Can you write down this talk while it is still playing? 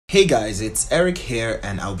Hey guys, it's Eric here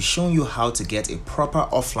and I'll be showing you how to get a proper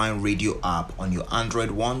offline radio app on your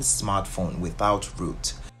Android One smartphone without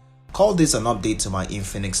root. Call this an update to my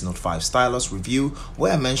Infinix Note 5 Stylus review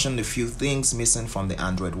where I mentioned a few things missing from the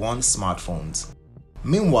Android One smartphones.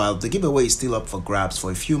 Meanwhile, the giveaway is still up for grabs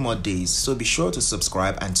for a few more days, so be sure to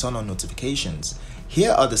subscribe and turn on notifications.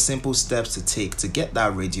 Here are the simple steps to take to get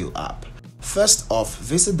that radio app. First off,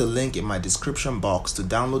 visit the link in my description box to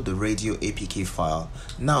download the radio APK file.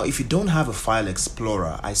 Now, if you don't have a file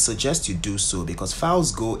explorer, I suggest you do so because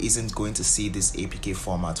Files Go isn't going to see this APK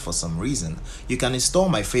format for some reason. You can install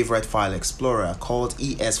my favorite file explorer called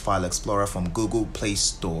ES File Explorer from Google Play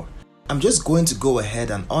Store. I'm just going to go ahead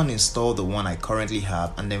and uninstall the one I currently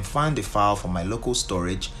have and then find the file from my local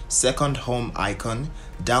storage, second home icon,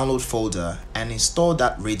 download folder, and install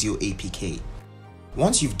that radio APK.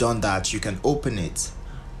 Once you've done that, you can open it,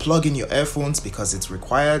 plug in your earphones because it's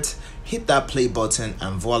required, hit that play button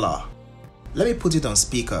and voila. Let me put it on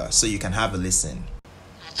speaker so you can have a listen.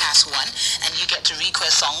 Pass one and you get to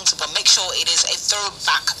request songs, but make sure it is a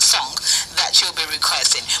throwback song that you'll be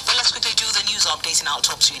requesting. But let's quickly do the news update and I'll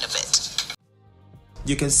talk to you in a bit.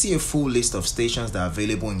 You can see a full list of stations that are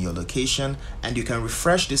available in your location and you can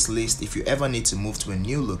refresh this list if you ever need to move to a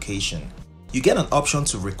new location. You get an option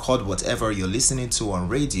to record whatever you're listening to on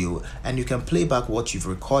radio and you can play back what you've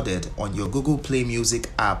recorded on your Google Play Music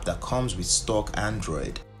app that comes with stock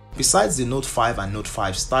Android. Besides the Note 5 and Note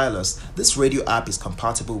 5 Stylus, this radio app is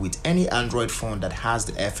compatible with any Android phone that has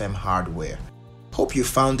the FM hardware. Hope you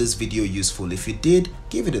found this video useful. If you did,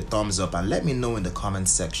 give it a thumbs up and let me know in the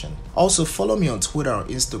comments section. Also follow me on Twitter or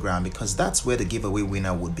Instagram because that's where the giveaway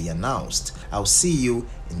winner would be announced. I'll see you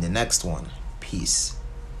in the next one. Peace.